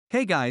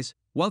Hey guys,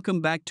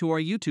 welcome back to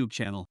our YouTube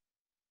channel.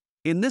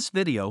 In this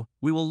video,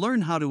 we will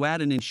learn how to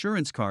add an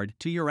insurance card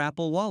to your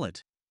Apple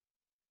Wallet.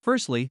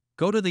 Firstly,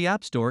 go to the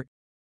App Store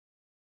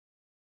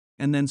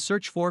and then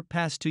search for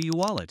Pass2You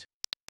Wallet.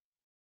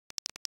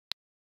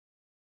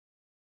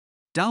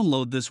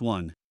 Download this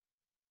one.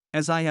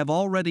 As I have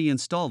already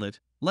installed it,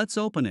 let's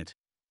open it.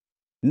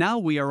 Now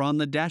we are on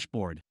the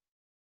dashboard.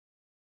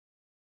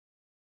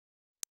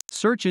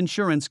 Search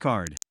Insurance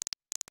Card.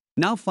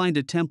 Now find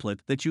a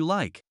template that you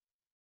like.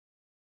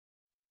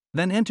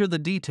 Then enter the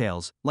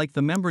details, like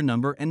the member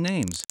number and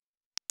names.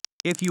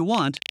 If you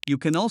want, you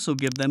can also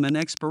give them an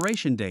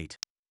expiration date.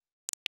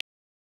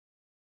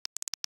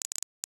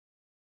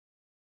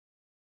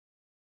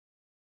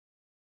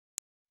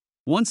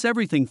 Once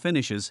everything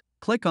finishes,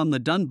 click on the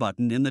Done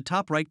button in the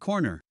top right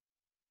corner.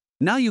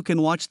 Now you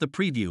can watch the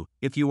preview.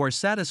 If you are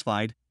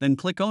satisfied, then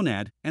click on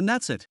Add, and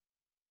that's it.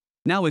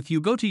 Now if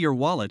you go to your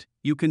wallet,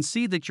 you can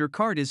see that your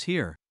card is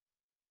here.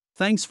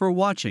 Thanks for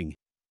watching.